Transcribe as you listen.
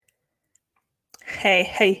Hey,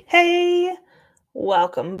 hey, hey.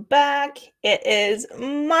 Welcome back. It is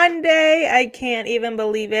Monday. I can't even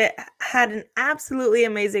believe it. Had an absolutely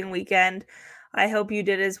amazing weekend. I hope you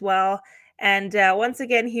did as well. And once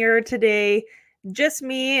again, here today, just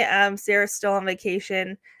me. Sarah's still on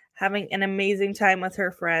vacation, having an amazing time with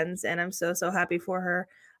her friends, and I'm so, so happy for her.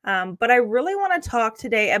 But I really want to talk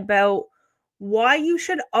today about why you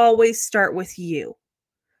should always start with you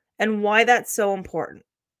and why that's so important,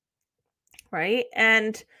 right?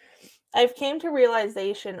 And I've came to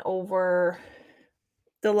realization over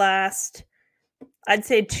the last, I'd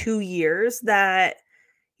say 2 years that,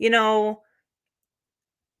 you know,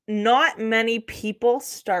 not many people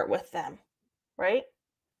start with them, right?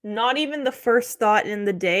 Not even the first thought in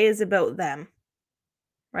the day is about them,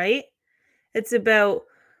 right? It's about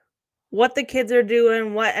what the kids are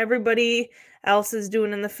doing, what everybody else is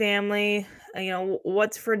doing in the family,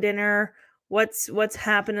 what's for dinner, what's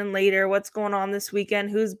happening later, what's going on this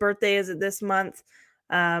weekend, whose birthday is it this month,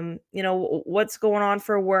 what's going on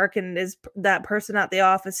for work, and is that person at the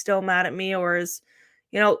office still mad at me, or is,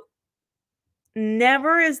 you know,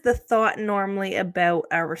 never is the thought normally about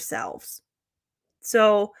ourselves.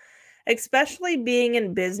 So, especially being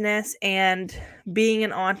in business and being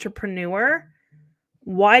an entrepreneur,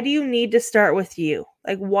 why do you need to start with you?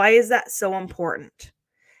 Like, why is that so important?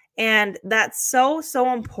 And that's so,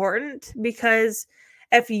 so important because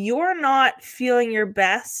if you're not feeling your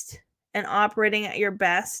best and operating at your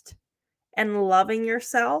best and loving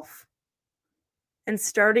yourself and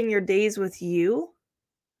starting your days with you,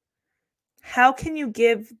 how can you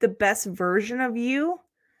give the best version of you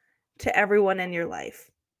to everyone in your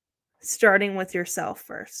life? Starting with yourself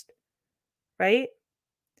first, right?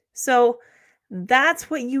 So that's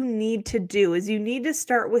what you need to do is you need to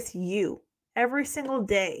start with you every single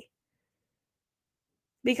day.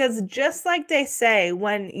 Because just like they say,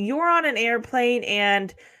 when you're on an airplane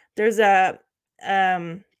and there's a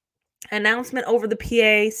um announcement over the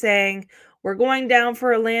PA saying we're going down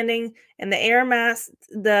for a landing and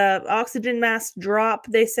the oxygen mask drop,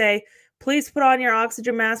 they say, please put on your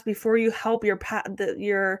oxygen mask before you help your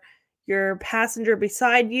passenger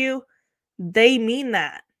beside you. They mean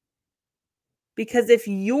that. Because if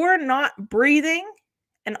you're not breathing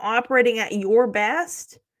and operating at your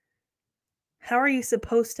best, how are you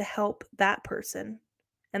supposed to help that person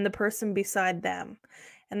and the person beside them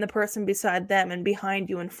and the person beside them and behind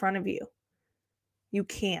you in front of you? You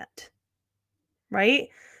can't, right?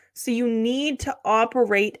 So you need to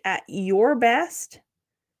operate at your best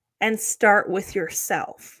and start with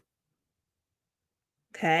yourself.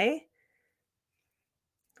 Okay?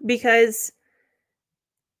 Because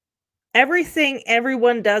everything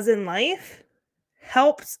everyone does in life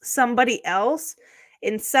helps somebody else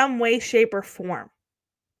in some way, shape, or form,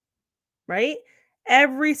 right?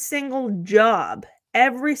 Every single job,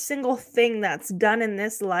 every single thing that's done in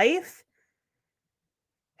this life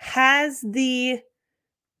has the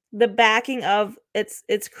backing of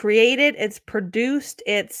it's created, it's produced,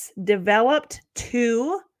 it's developed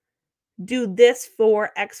to do this for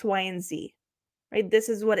X, Y, and Z, right? This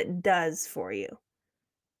is what it does for you,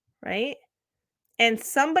 right? And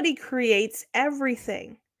somebody creates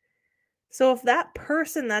everything. So if that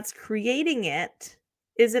person that's creating it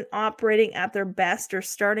isn't operating at their best or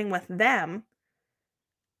starting with them,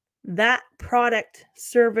 that product,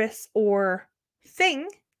 service, or thing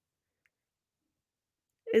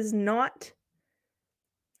is not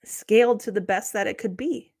scaled to the best that it could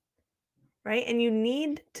be, right? And you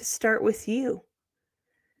need to start with you.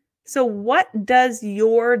 So, what does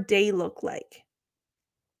your day look like?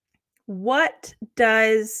 What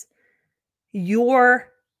does your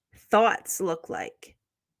thoughts look like?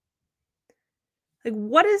 Like,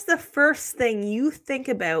 what is the first thing you think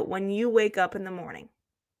about when you wake up in the morning?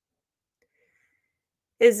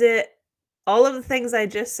 Is it all of the things I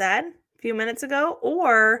just said a few minutes ago?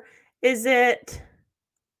 Or is it,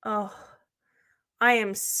 oh, I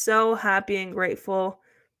am so happy and grateful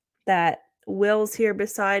that Will's here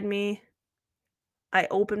beside me. I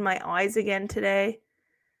opened my eyes again today.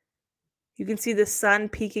 You can see the sun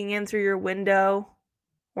peeking in through your window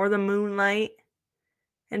or the moonlight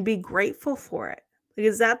and be grateful for it. Like,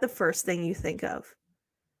 is that the first thing you think of?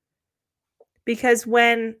 Because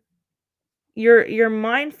when you're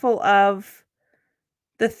mindful of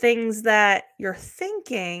the things that you're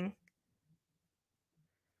thinking,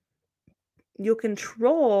 you'll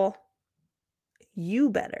control you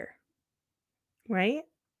better, right?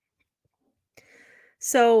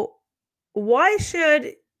 So, why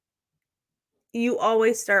should you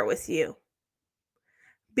always start with you?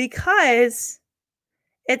 Because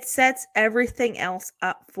it sets everything else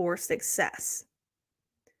up for success.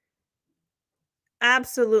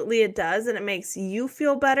 Absolutely it does, and it makes you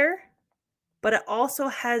feel better, but it also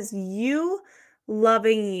has you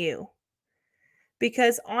loving you.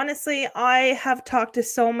 Because honestly, I have talked to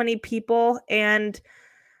so many people and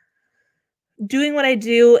doing what I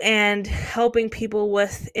do and helping people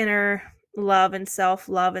with inner love and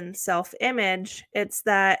self-image, it's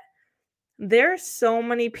that there's so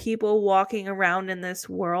many people walking around in this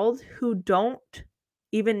world who don't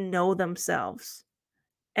even know themselves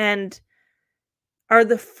and are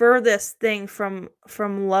the furthest thing from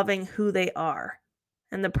loving who they are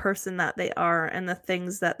and the person that they are and the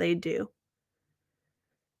things that they do.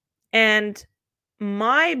 And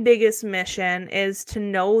my biggest mission is to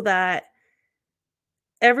know that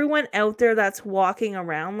everyone out there that's walking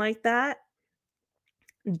around like that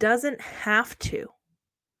doesn't have to.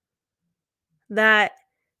 That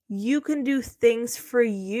you can do things for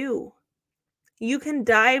you. You can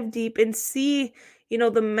dive deep and see,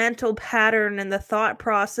 the mental pattern and the thought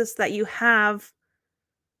process that you have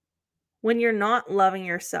when you're not loving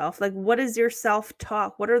yourself. Like, what is your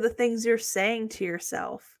self-talk? What are the things you're saying to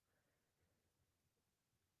yourself?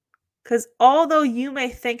 Because although you may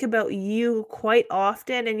think about you quite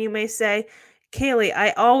often and you may say, Kaylee,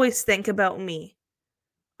 I always think about me.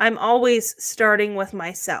 I'm always starting with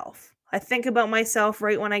myself. I think about myself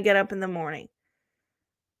right when I get up in the morning.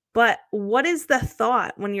 But what is the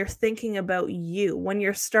thought when you're thinking about you, when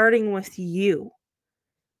you're starting with you?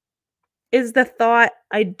 Is the thought,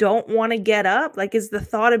 I don't want to get up? Like, is the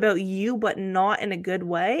thought about you, but not in a good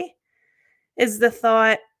way? Is the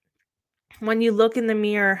thought, when you look in the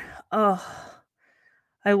mirror, oh,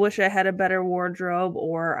 I wish I had a better wardrobe,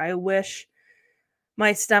 or I wish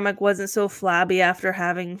my stomach wasn't so flabby after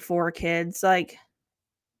having 4 kids. Like,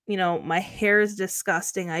 my hair is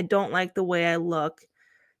disgusting. I don't like the way I look.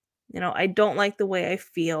 I don't like the way I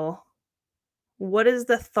feel. What is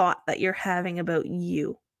the thought that you're having about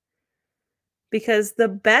you? Because the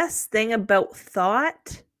best thing about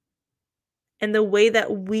thought and the way that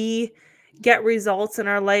we get results in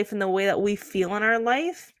our life and the way that we feel in our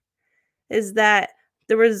life is that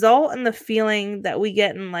the result and the feeling that we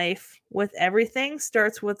get in life with everything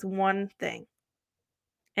starts with one thing,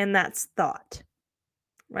 and that's thought,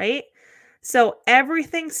 right? So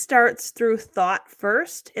everything starts through thought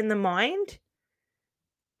first in the mind,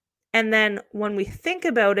 and then when we think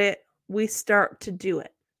about it, we start to do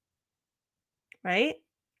it, right?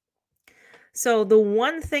 So the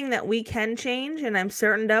one thing that we can change, and I'm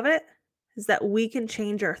certain of it, is that we can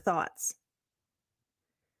change our thoughts.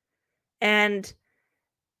 And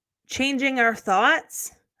changing our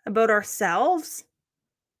thoughts about ourselves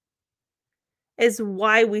is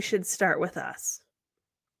why we should start with us.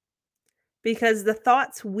 Because the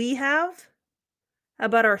thoughts we have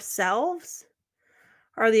about ourselves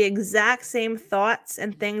are the exact same thoughts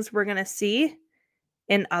and things we're going to see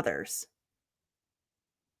in others.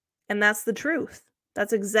 And that's the truth.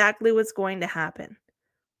 That's exactly what's going to happen.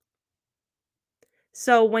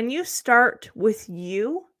 So when you start with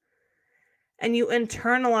you and you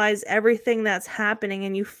internalize everything that's happening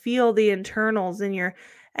and you feel the internals and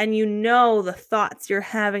you know the thoughts you're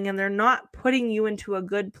having and they're not putting you into a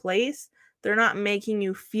good place, they're not making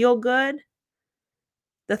you feel good.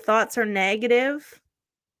 The thoughts are negative.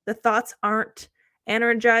 The thoughts aren't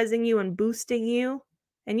energizing you and boosting you.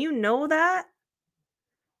 And you know that.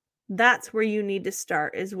 That's where you need to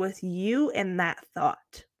start, is with you and that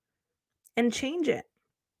thought. And change it.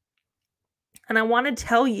 And I want to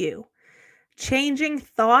tell you, changing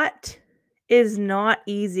thought is not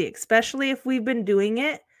easy, especially if we've been doing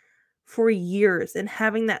it for years and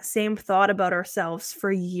having that same thought about ourselves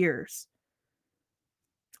for years.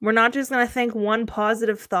 We're not just going to think one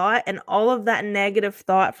positive thought and all of that negative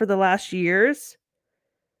thought for the last years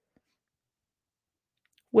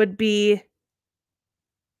would be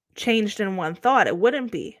changed in one thought. It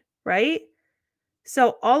wouldn't be, right?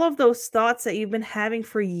 So all of those thoughts that you've been having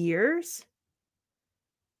for years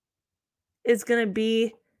is going to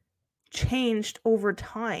be changed over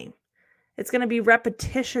time. It's going to be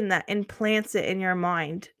repetition that implants it in your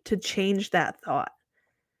mind to change that thought.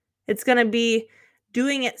 It's going to be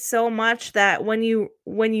doing it so much that when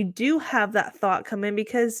you do have that thought come in,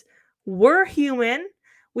 because we're human,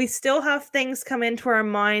 we still have things come into our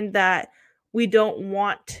mind that we don't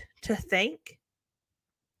want to think,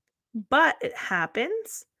 but it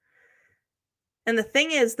happens. And the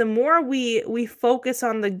thing is, the more we focus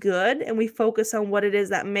on the good and we focus on what it is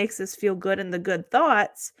that makes us feel good and the good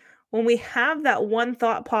thoughts, when we have that one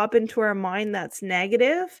thought pop into our mind that's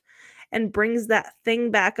negative and brings that thing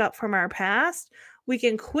back up from our past, we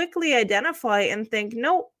can quickly identify and think,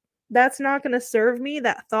 nope, that's not going to serve me.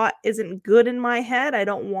 That thought isn't good in my head. I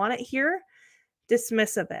don't want it here.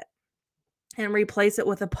 dismiss of it and replace it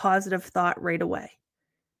with a positive thought right away.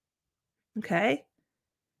 Okay?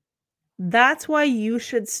 That's why you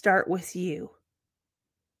should start with you,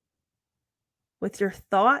 with your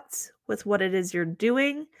thoughts, with what it is you're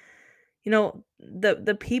doing. You know,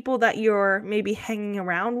 the people that you're maybe hanging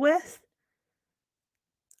around with,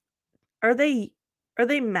 are they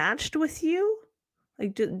matched with you?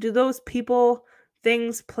 Like do those people,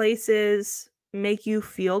 things, places make you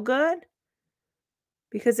feel good?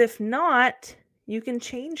 Because if not, you can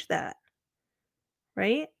change that,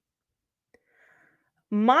 right?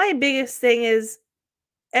 My biggest thing is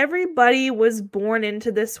everybody was born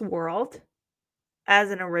into this world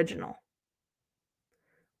as an original.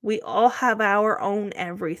 We all have our own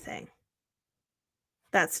everything.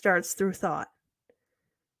 That starts through thought.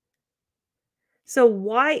 So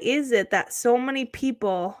why is it that so many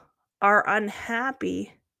people are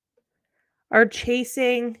unhappy, are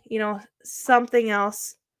chasing, something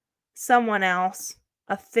else, someone else,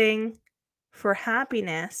 a thing for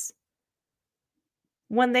happiness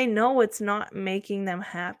when they know it's not making them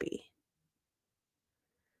happy?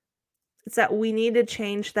 It's that we need to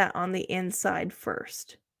change that on the inside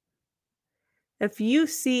first. If you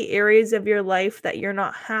see areas of your life that you're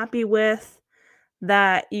not happy with,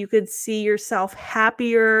 that you could see yourself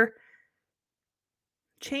happier,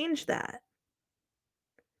 change that.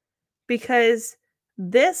 Because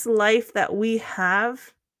this life that we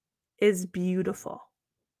have is beautiful.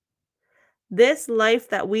 This life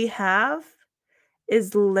that we have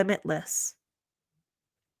is limitless.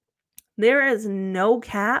 There is no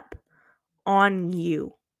cap on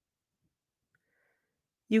you.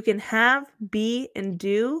 You can have, be, and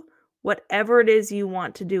do whatever it is you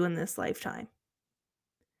want to do in this lifetime.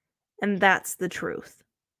 And that's the truth.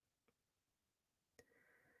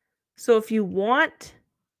 So if you want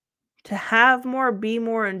to have more, be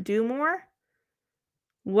more, and do more,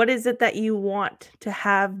 what is it that you want to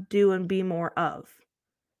have, do, and be more of?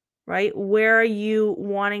 Right? Where are you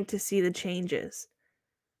wanting to see the changes?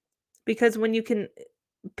 Because when you can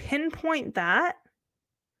pinpoint that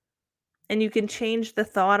and you can change the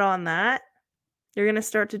thought on that, you're going to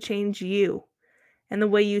start to change you and the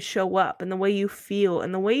way you show up and the way you feel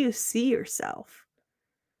and the way you see yourself.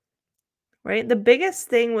 Right? The biggest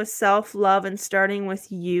thing with self-love and starting with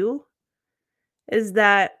you is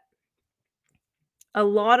that a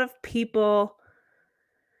lot of people,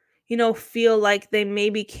 feel like they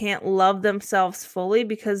maybe can't love themselves fully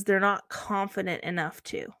because they're not confident enough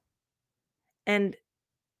to. And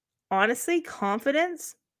honestly,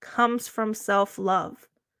 confidence comes from self-love.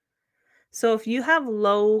 So if you have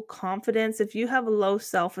low confidence, if you have low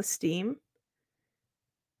self-esteem,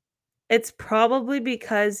 it's probably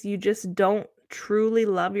because you just don't truly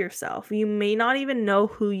love yourself. You may not even know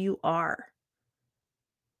who you are.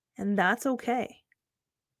 And that's okay.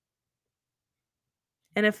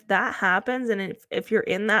 And if that happens, and if you're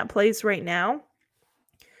in that place right now,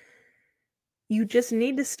 you just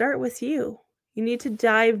need to start with you. You need to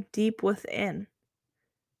dive deep within.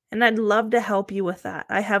 And I'd love to help you with that.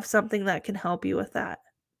 I have something that can help you with that.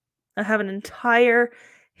 I have an entire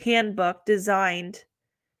handbook designed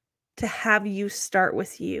to have you start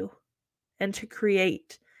with you and to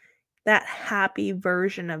create that happy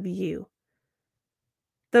version of you.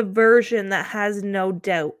 The version that has no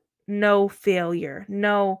doubt, no failure,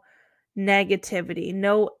 no negativity,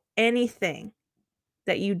 no anything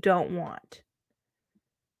that you don't want.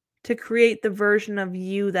 To create the version of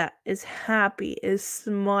you that is happy, is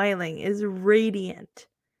smiling, is radiant,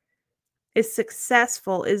 is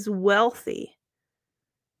successful, is wealthy,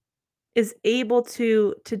 is able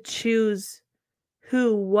to choose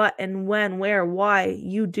who, what, and when, where, why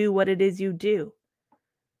you do what it is you do.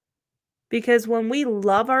 Because when we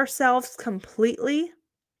love ourselves completely,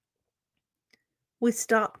 we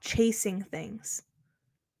stop chasing things.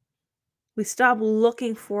 We stop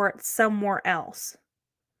looking for it somewhere else.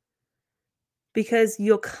 Because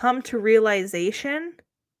you'll come to realization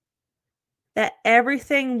that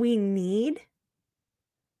everything we need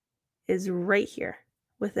is right here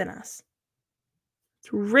within us.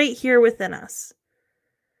 It's right here within us.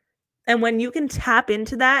 And when you can tap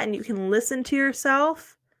into that and you can listen to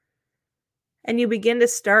yourself and you begin to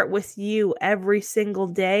start with you every single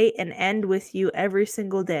day and end with you every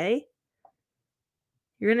single day,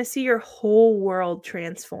 you're going to see your whole world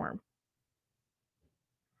transform.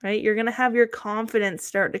 Right? You're going to have your confidence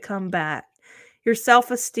start to come back. Your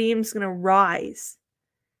self-esteem is going to rise.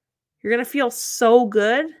 You're going to feel so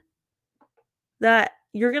good that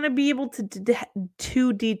you're going to be able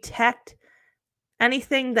to detect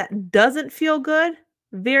anything that doesn't feel good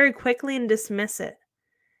very quickly and dismiss it.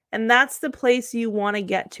 And that's the place you want to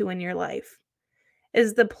get to in your life.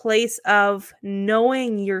 is the place of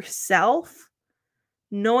knowing yourself,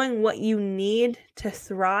 knowing what you need to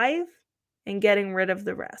thrive, and getting rid of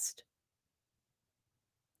the rest.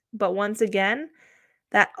 But once again,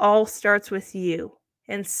 that all starts with you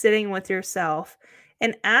and sitting with yourself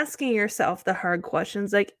and asking yourself the hard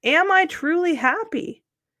questions like, am I truly happy?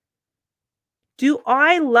 Do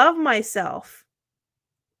I love myself?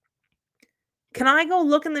 Can I go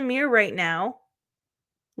look in the mirror right now,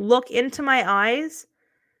 look into my eyes,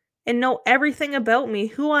 and know everything about me,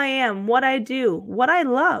 who I am, what I do, what I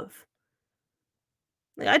love?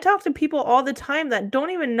 Like, I talk to people all the time that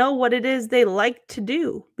don't even know what it is they like to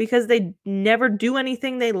do because they never do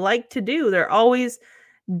anything they like to do. They're always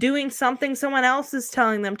doing something someone else is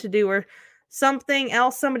telling them to do, or something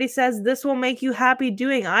else somebody says, this will make you happy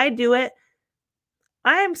doing. I do it.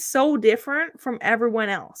 I am so different from everyone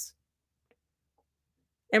else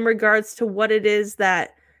in regards to what it is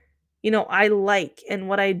that, I like and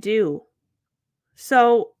what I do.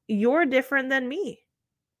 So you're different than me.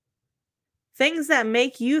 Things that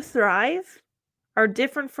make you thrive are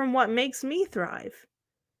different from what makes me thrive.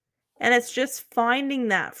 And it's just finding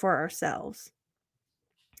that for ourselves.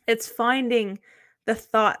 It's finding the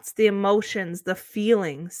thoughts, the emotions, the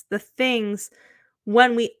feelings, the things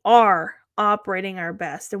when we are operating our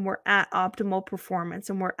best and we're at optimal performance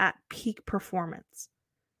and we're at peak performance.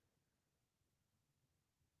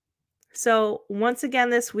 So once again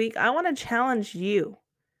this week, I want to challenge you.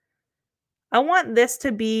 I want this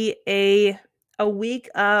to be a week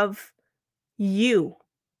of you.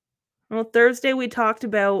 Well, Thursday we talked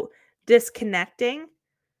about disconnecting.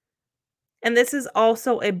 And this is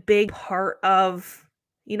also a big part of,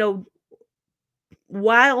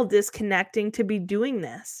 while disconnecting, to be doing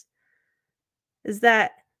this. Is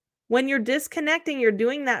that when you're disconnecting, you're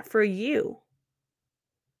doing that for you.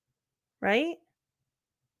 Right?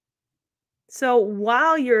 So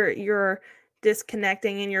while you're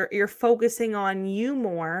disconnecting and you're focusing on you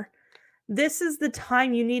more, this is the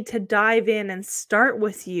time you need to dive in and start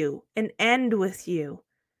with you and end with you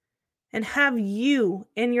and have you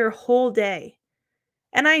in your whole day.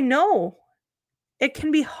 And I know it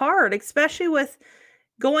can be hard, especially with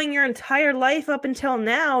going your entire life up until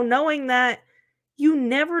now, knowing that you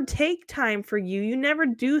never take time for you. You never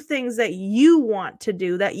do things that you want to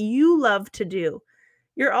do, that you love to do.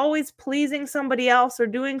 You're always pleasing somebody else or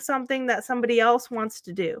doing something that somebody else wants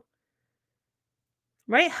to do.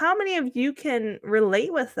 Right? How many of you can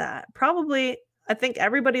relate with that? Probably, I think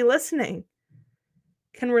everybody listening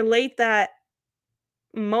can relate that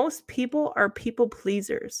most people are people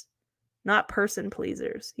pleasers, not person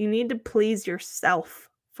pleasers. You need to please yourself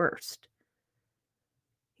first.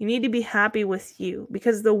 You need to be happy with you,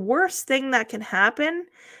 because the worst thing that can happen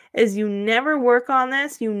is you never work on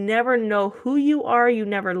this, you never know who you are, you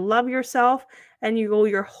never love yourself, and you go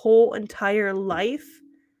your whole entire life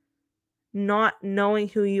not knowing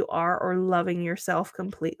who you are or loving yourself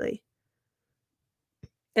completely.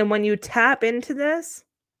 And when you tap into this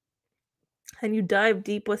and you dive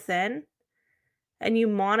deep within and you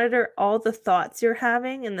monitor all the thoughts you're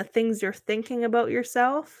having and the things you're thinking about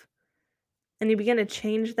yourself, and you begin to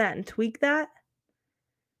change that and tweak that,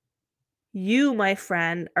 you, my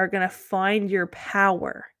friend, are going to find your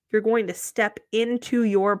power. You're going to step into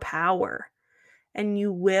your power and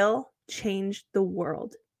you will change the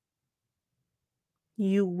world.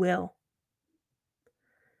 You will.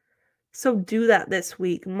 So do that this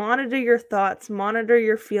week. Monitor your thoughts, monitor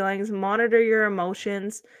your feelings, monitor your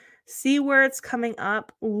emotions. See where it's coming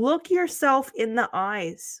up. Look yourself in the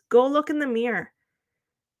eyes. Go look in the mirror.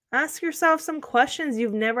 Ask yourself some questions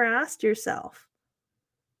you've never asked yourself.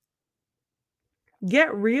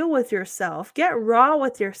 Get real with yourself. Get raw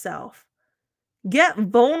with yourself. Get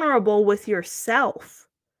vulnerable with yourself.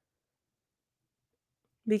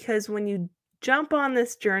 Because when you jump on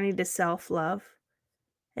this journey to self-love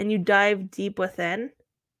and you dive deep within,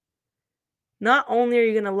 not only are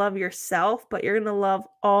you going to love yourself, but you're going to love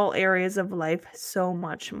all areas of life so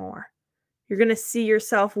much more. You're going to see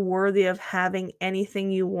yourself worthy of having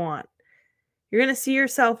anything you want. You're going to see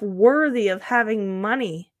yourself worthy of having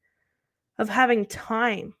money, of having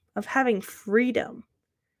time, of having freedom.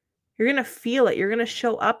 You're going to feel it. You're going to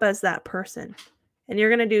show up as that person. And you're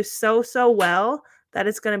going to do so well that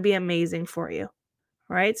it's going to be amazing for you.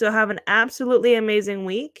 All right? So have an absolutely amazing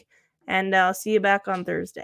week. And I'll see you back on Thursday.